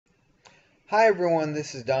Hi everyone,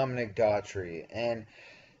 this is Dominic Daughtry, and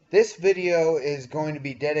this video is going to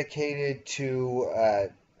be dedicated to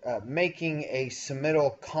making a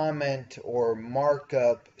submittal comment or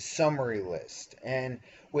markup summary list. And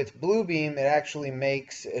with Bluebeam, it actually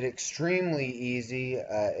makes it extremely easy.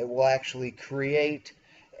 It will actually create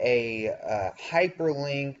a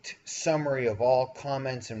hyperlinked summary of all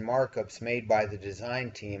comments and markups made by the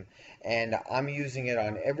design team, and I'm using it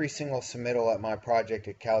on every single submittal at my project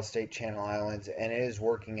at Cal State Channel Islands, and it is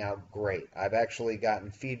working out great. I've actually gotten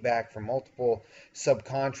feedback from multiple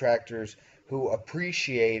subcontractors who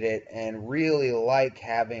appreciate it and really like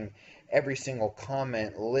having every single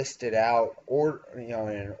comment listed out or in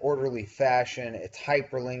an orderly fashion. It's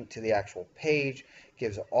hyperlinked to the actual page,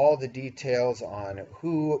 gives all the details on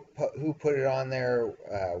who put it on there,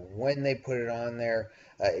 when they put it on there,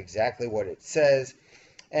 exactly what it says.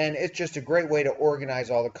 And it's just a great way to organize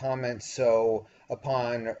all the comments, so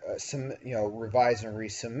upon revise and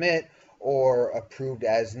resubmit or approved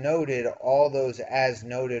as noted, all those as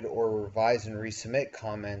noted or revise and resubmit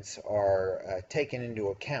comments are taken into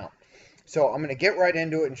account. So I'm going to get right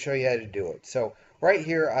into it and show you how to do it. So right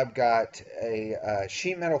here I've got a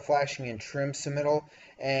sheet metal flashing and trim submittal,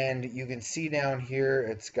 and you can see down here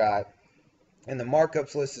it's got, in the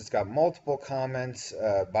markups list, it's got multiple comments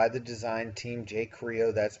by the design team. Jay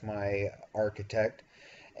Carrillo, that's my architect.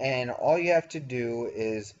 And all you have to do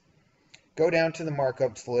is go down to the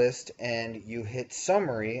markups list and you hit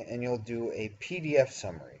summary, and you'll do a PDF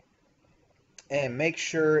summary. And make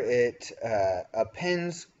sure it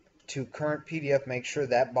appends to current PDF. Make sure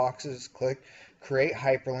that box is clicked. Create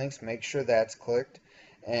hyperlinks. Make sure that's clicked.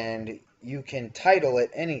 And you can title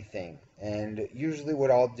it anything. And usually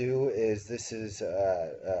what I'll do is, this is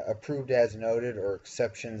approved as noted or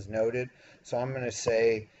exceptions noted. So I'm going to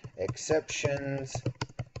say exceptions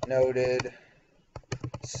noted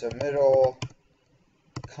submittal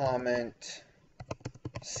comment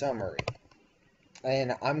summary.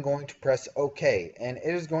 And I'm going to press OK, and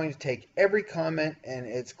it is going to take every comment, and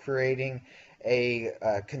it's creating a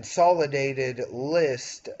consolidated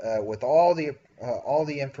list with all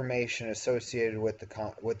the information associated with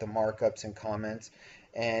the markups and comments,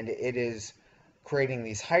 and it is creating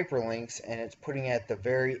these hyperlinks, and it's putting it at the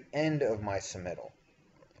very end of my submittal.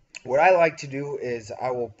 What I like to do is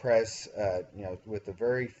I will press with the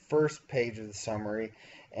very first page of the summary,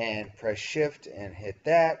 and press shift and hit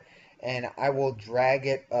that, and I will drag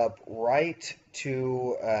it up right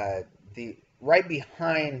to right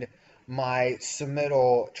behind my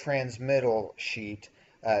submittal transmittal sheet,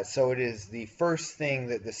 so it is the first thing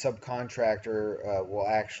that the subcontractor will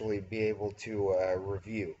actually be able to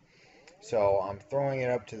review. So I'm throwing it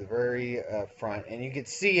up to the very front, and you can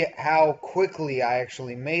see how quickly I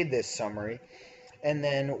actually made this summary, and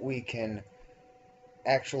then we can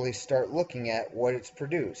actually start looking at what it's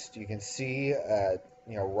produced. You can see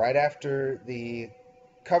right after the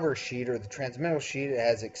cover sheet or the transmittal sheet, it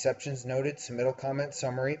has exceptions noted, submittal comment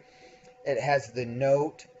summary. It has the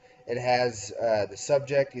note. It has the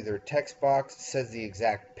subject, either a text box. It says the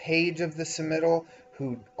exact page of the submittal,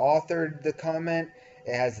 who authored the comment.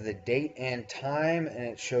 It has the date and time, and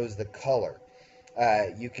it shows the color.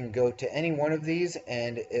 You can go to any one of these,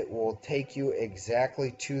 and it will take you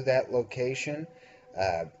exactly to that location.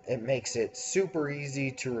 It makes it super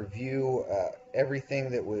easy to review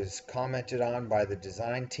everything that was commented on by the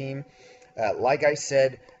design team. Like I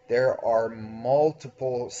said, there are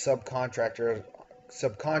multiple subcontractors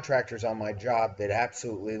on my job that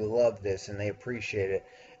absolutely love this, and they appreciate it.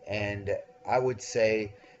 And I would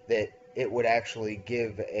say that it would actually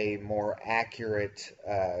give a more accurate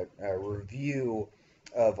review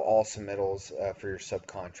of all submittals for your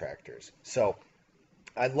subcontractors. So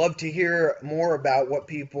I'd love to hear more about what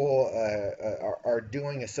people are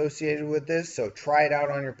doing associated with this. So try it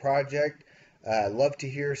out on your project. Love to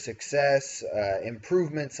hear success,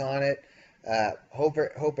 improvements on it. Hope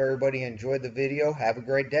everybody enjoyed the video. Have a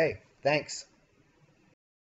great day. Thanks.